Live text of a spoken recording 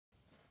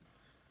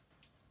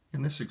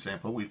In this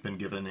example, we've been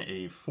given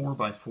a 4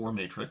 by 4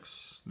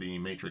 matrix. The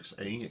matrix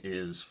A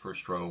is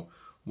first row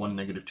 1,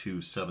 negative 2,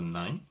 7,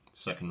 9.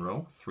 Second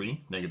row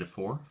 3, negative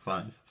 4,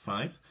 5,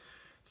 5.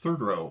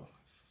 Third row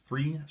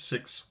 3,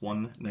 6,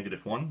 1,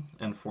 negative 1.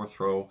 And fourth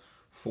row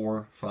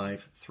 4,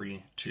 5,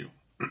 3, 2.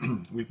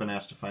 We've been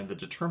asked to find the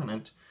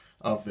determinant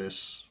of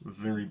this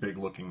very big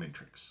looking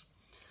matrix.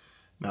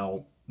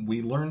 Now,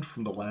 we learned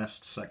from the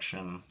last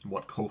section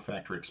what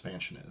cofactor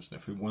expansion is. And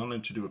if we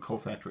wanted to do a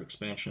cofactor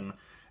expansion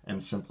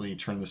and simply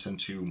turn this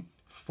into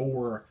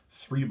 4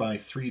 3 by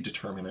 3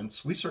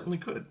 determinants, we certainly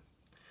could.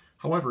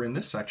 However, in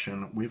this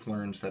section, we've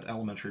learned that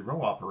elementary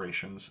row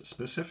operations,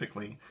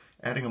 specifically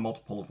adding a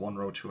multiple of one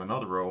row to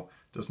another row,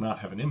 does not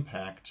have an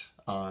impact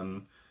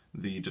on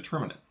the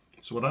determinant.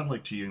 So what I'd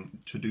like to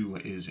do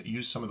is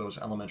use some of those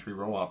elementary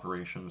row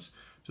operations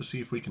to see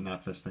if we can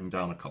knock this thing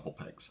down a couple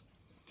pegs.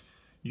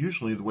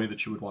 Usually the way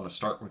that you would want to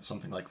start with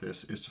something like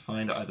this is to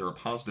find either a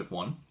positive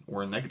 1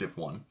 or a negative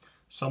 1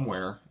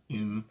 somewhere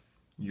in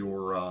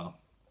your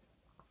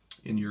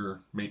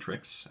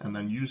matrix, and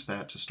then use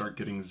that to start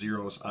getting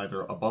zeros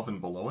either above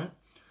and below it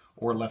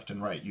or left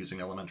and right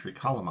using elementary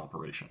column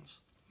operations.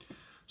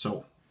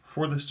 So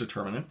for this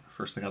determinant,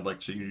 first thing I'd like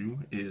to do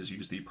is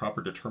use the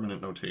proper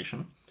determinant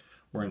notation,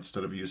 where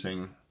instead of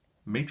using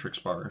matrix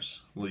bars,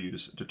 we'll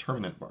use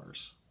determinant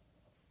bars.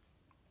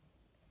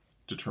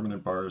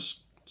 Determinant bars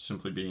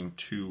simply being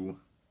 2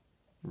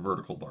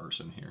 vertical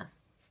bars in here.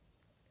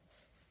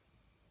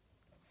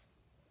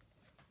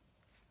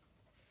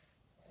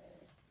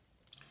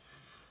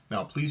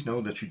 Now, please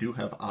know that you do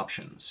have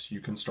options. You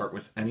can start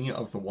with any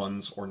of the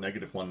ones or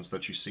negative ones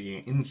that you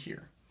see in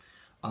here.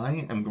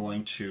 I am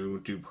going to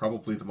do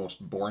probably the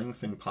most boring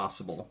thing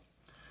possible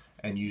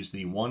and use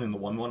the 1 in the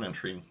 1, 1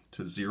 entry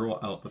to zero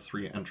out the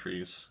 3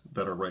 entries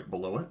that are right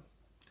below it.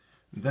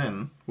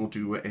 Then we'll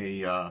do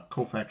a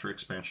cofactor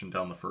expansion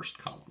down the first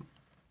column.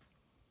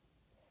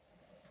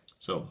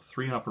 So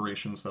 3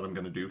 operations that I'm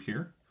going to do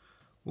here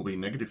will be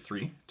negative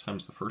 3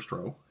 times the first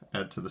row,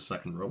 add to the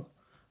second row.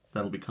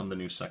 That'll become the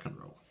new second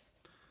row.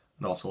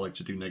 I'd also like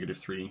to do negative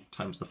 3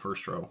 times the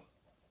first row,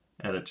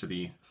 add it to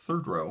the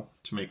third row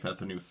to make that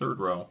the new third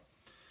row.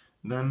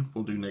 Then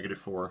we'll do negative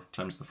 4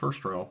 times the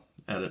first row,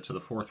 add it to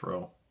the fourth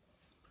row.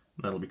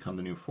 That'll become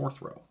the new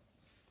fourth row.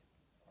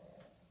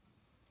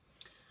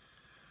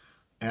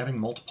 Adding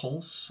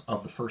multiples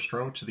of the first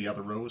row to the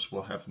other rows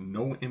will have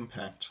no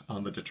impact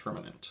on the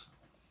determinant.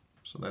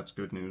 So that's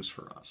good news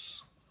for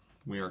us.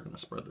 We are going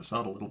to spread this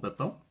out a little bit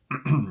though.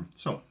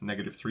 So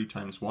negative 3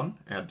 times 1,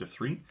 add to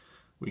 3,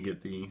 we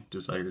get the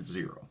desired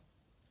 0.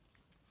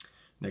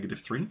 Negative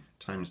 3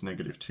 times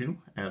negative 2,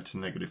 add to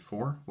negative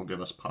 4, will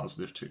give us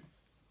positive 2.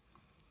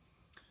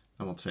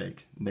 Then we'll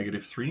take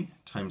negative 3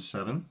 times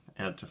 7,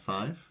 add to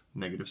 5,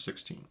 negative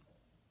 16.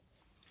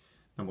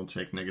 Then we'll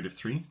take negative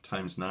 3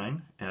 times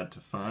 9, add to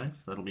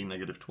 5, that'll be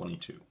negative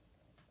 22.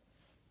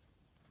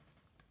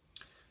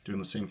 Doing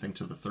the same thing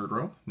to the third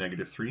row,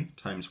 negative 3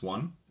 times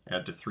 1,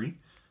 add to 3,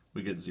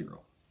 we get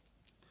 0.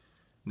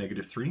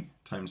 Negative 3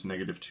 times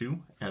negative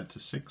 2, add to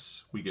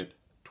 6, we get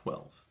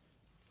 12.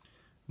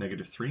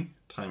 Negative 3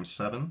 times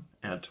 7,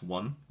 add to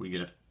 1, we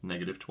get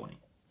negative 20.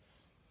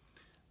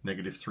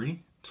 Negative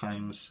 3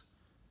 times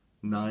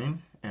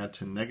 9, add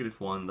to negative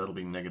 1, that'll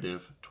be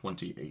negative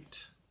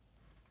 28.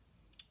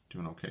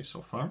 Doing okay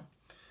so far.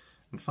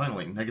 And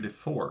finally, negative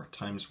 4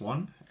 times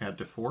 1, add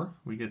to 4,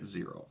 we get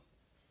 0.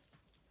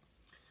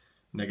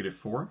 Negative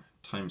 4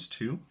 times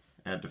 2,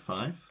 add to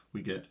 5,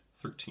 we get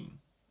 13.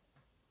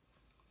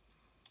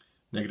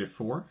 Negative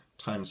 4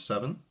 times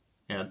 7,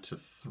 add to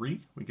 3,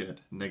 we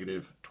get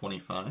negative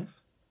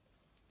 25.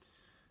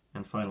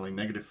 And finally,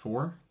 negative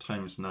 4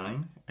 times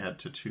 9, add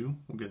to 2,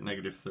 we'll get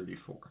negative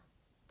 34.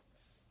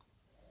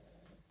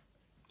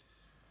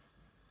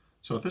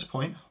 So at this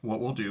point, what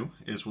we'll do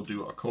is we'll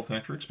do a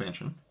cofactor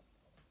expansion.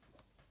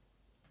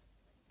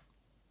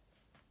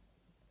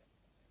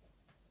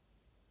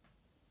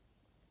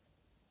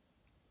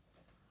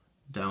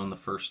 Down the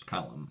first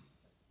column.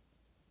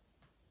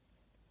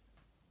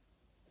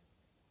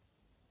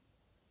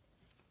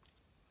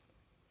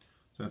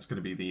 So that's going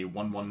to be the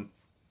 1, 1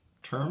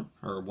 term,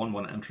 or 1,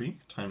 1 entry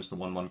times the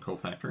 1, 1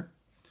 cofactor,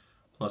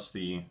 plus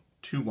the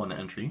 2, 1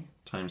 entry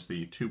times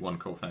the 2, 1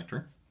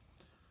 cofactor,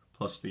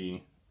 plus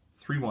the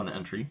 3, 1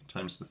 entry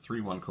times the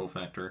 3, 1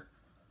 cofactor,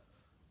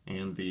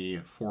 and the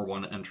 4,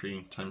 1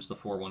 entry times the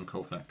 4, 1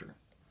 cofactor.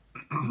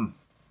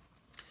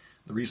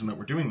 The reason that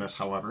we're doing this,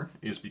 however,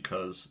 is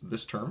because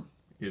this term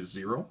is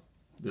 0,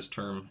 this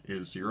term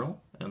is 0,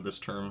 and this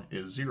term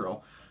is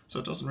 0, so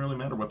it doesn't really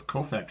matter what the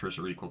cofactors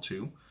are equal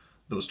to,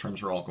 those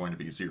terms are all going to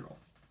be 0.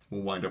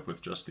 We'll wind up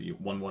with just the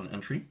 1, 1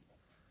 entry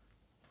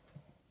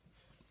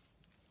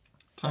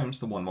times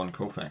the 1, 1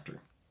 cofactor.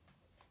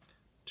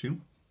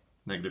 2,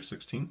 negative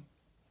 16,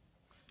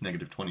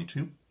 negative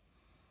 22,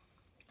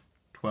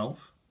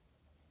 12,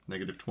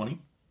 negative 20,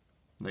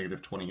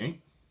 negative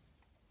 28,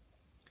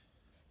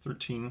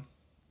 13,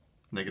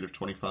 negative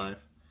 25,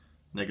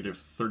 negative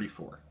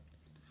 34.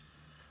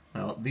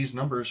 Now, these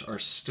numbers are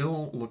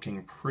still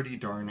looking pretty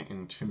darn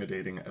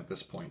intimidating at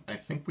this point. I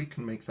think we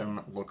can make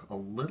them look a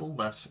little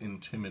less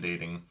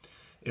intimidating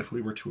if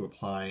we were to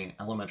apply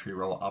elementary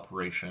row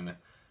operation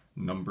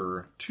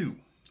number 2,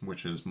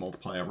 which is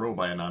multiply a row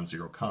by a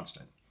non-zero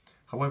constant.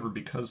 However,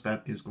 because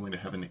that is going to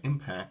have an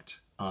impact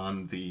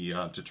on the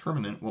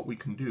determinant, what we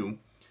can do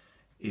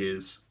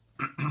is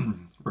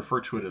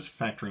refer to it as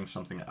factoring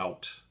something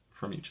out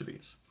from each of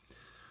these.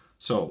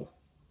 So,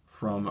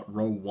 from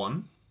row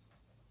 1,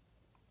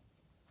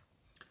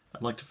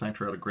 I'd like to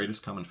factor out a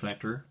greatest common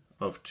factor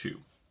of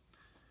 2.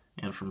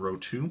 And from row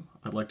 2,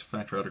 I'd like to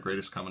factor out a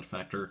greatest common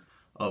factor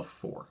of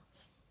 4.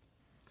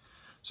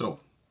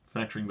 So,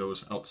 factoring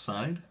those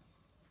outside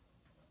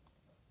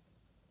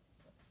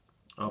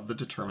of the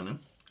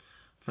determinant,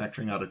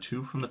 factoring out a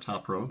 2 from the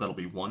top row, that'll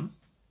be 1,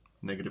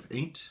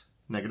 -8,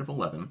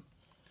 -11.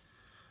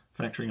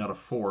 Factoring out a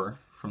 4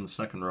 from the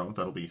second row,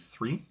 that'll be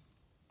 3,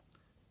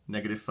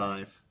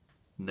 -5,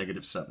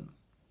 -7.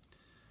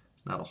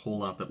 There's not a whole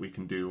lot that we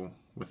can do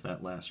with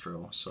that last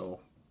row, so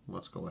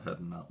let's go ahead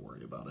and not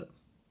worry about it.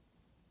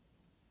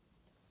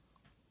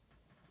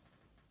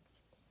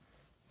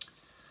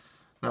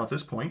 Now at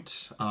this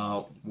point,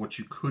 what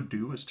you could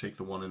do is take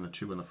the 1 and the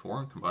 2 and the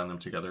 4 and combine them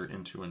together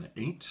into an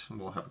 8, and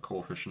we'll have a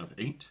coefficient of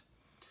 8.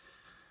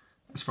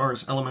 As far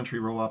as elementary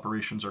row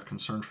operations are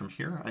concerned from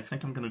here, I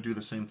think I'm going to do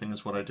the same thing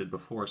as what I did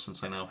before,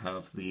 since I now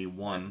have the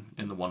 1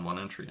 in the 1, 1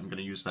 entry. I'm going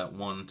to use that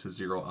 1 to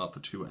zero out the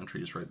 2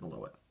 entries right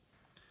below it.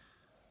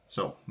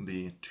 So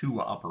the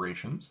 2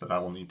 operations that I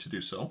will need to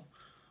do so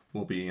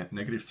will be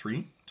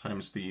 -3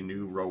 times the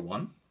new row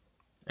 1,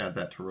 add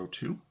that to row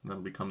 2, and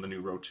that'll become the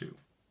new row 2.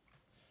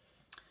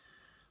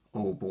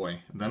 Oh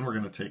boy, then we're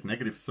going to take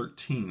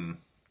 -13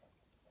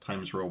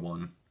 times row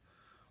 1,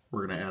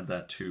 we're going to add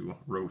that to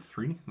row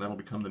 3, that'll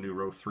become the new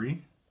row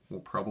 3.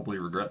 We'll probably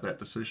regret that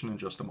decision in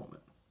just a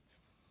moment.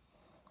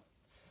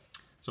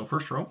 So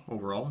first row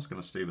overall is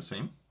going to stay the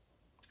same,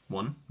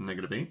 1,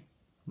 -8,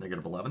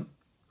 -11.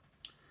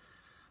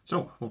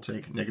 So we'll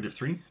take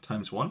 -3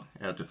 times 1,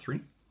 add to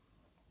 3.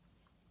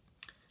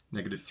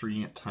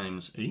 -3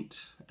 times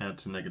 8, add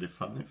to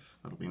 -5,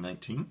 that'll be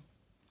 19.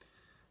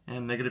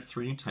 And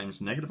 -3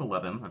 times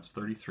 -11, that's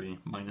 33,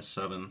 minus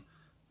 7,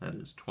 that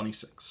is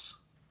 26.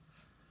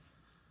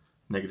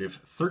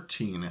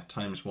 -13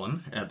 times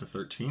 1, add to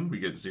 13, we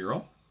get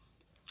 0.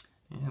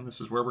 And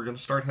this is where we're going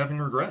to start having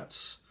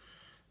regrets.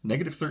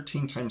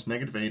 -13 times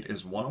 -8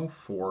 is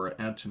 104,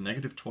 add to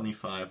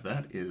 -25,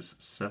 that is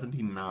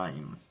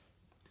 79.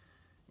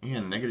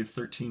 And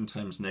 -13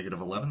 times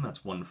 -11,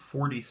 that's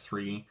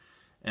 143.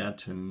 Add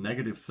to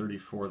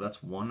 -34,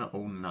 that's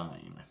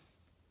 109.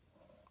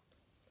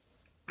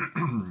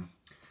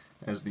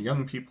 As the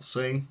young people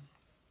say,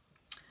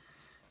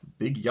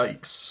 big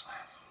yikes.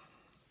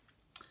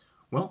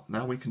 Well,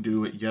 now we can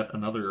do yet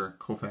another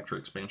cofactor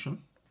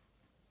expansion.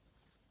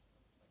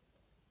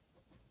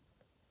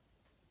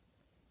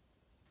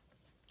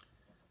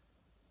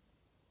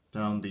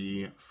 Down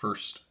the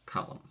first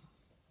column.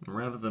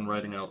 Rather than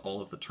writing out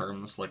all of the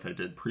terms like I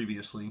did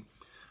previously,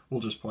 we'll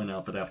just point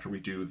out that after we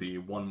do the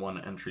 1, 1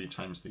 entry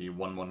times the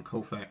 1, 1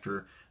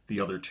 cofactor, the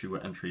other 2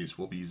 entries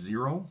will be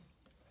 0,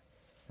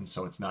 and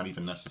so it's not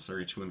even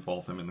necessary to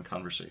involve them in the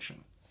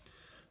conversation.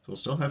 So we'll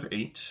still have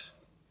 8,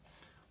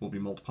 we'll be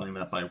multiplying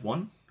that by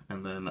 1,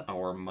 and then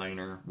our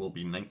minor will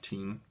be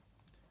 19,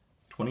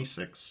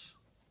 26,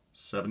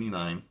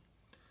 79,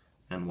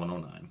 and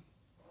 109.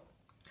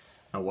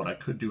 Now what I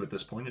could do at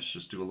this point is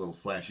just do a little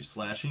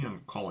slashy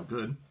and call it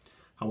good.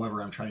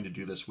 However, I'm trying to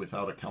do this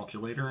without a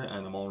calculator,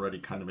 and I'm already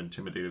kind of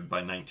intimidated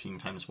by 19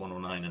 times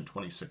 109 and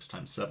 26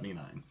 times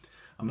 79.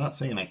 I'm not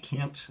saying I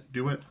can't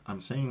do it, I'm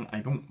saying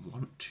I don't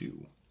want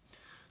to.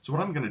 So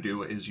what I'm going to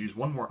do is use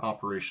one more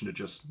operation to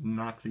just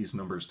knock these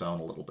numbers down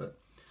a little bit.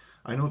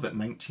 I know that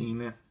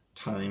 19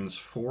 times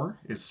 4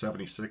 is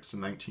 76,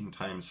 and 19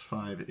 times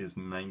 5 is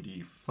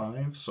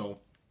 95,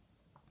 so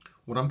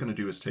what I'm going to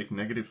do is take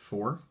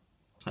 -4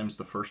 times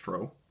the first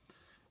row,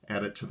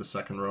 add it to the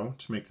second row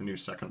to make the new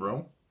second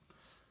row,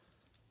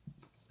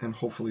 and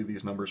hopefully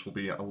these numbers will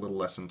be a little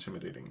less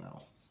intimidating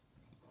now.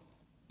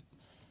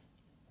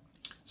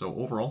 So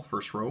overall,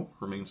 first row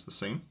remains the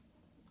same.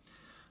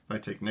 If I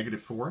take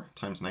 -4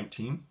 times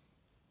 19,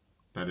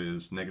 that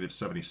is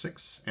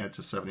 -76, add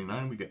to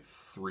 79, we get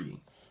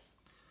 3.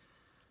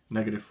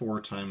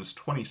 -4 times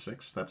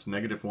 26, that's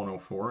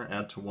 -104,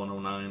 add to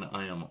 109,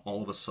 I am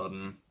all of a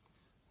sudden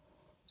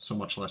so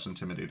much less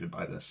intimidated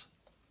by this.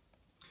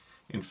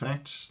 In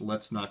fact,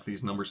 let's knock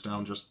these numbers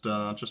down just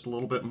a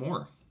little bit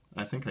more.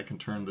 I think I can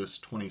turn this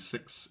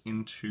 26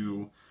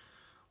 into,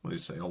 what do you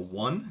say, a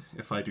 1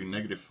 if I do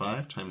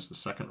 -5 times the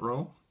second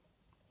row,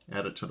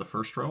 add it to the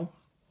first row,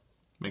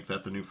 make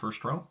that the new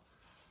first row.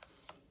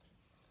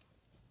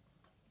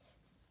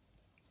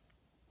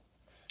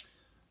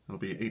 It'll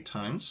be 8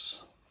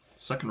 times.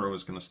 Second row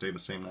is going to stay the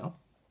same now.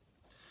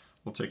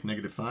 We'll take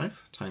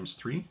 -5 times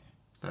 3,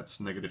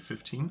 that's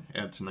 -15,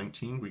 add to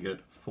 19, we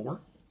get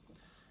 4.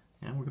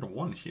 And we get a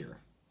 1 here.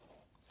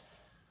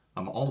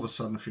 I'm all of a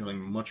sudden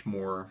feeling much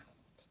more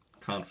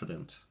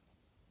confident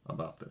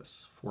about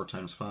this. 4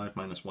 times 5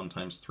 minus 1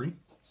 times 3.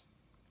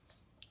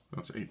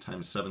 That's 8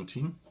 times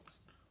 17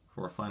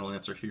 for a final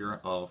answer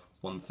here of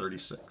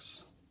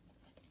 136.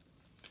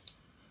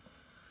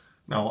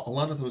 Now, a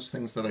lot of those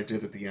things that I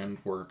did at the end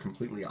were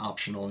completely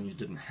optional, and you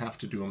didn't have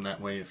to do them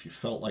that way. If you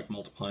felt like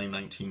multiplying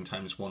 19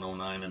 times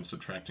 109 and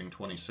subtracting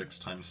 26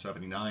 times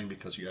 79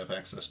 because you have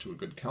access to a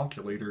good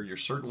calculator, you're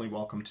certainly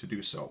welcome to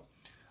do so.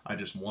 I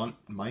just want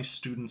my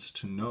students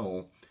to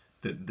know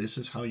that this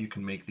is how you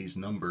can make these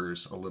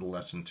numbers a little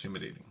less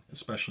intimidating,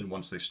 especially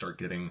once they start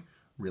getting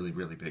really,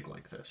 really big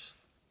like this.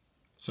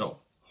 So,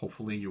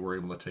 hopefully you were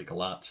able to take a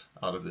lot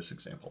out of this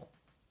example.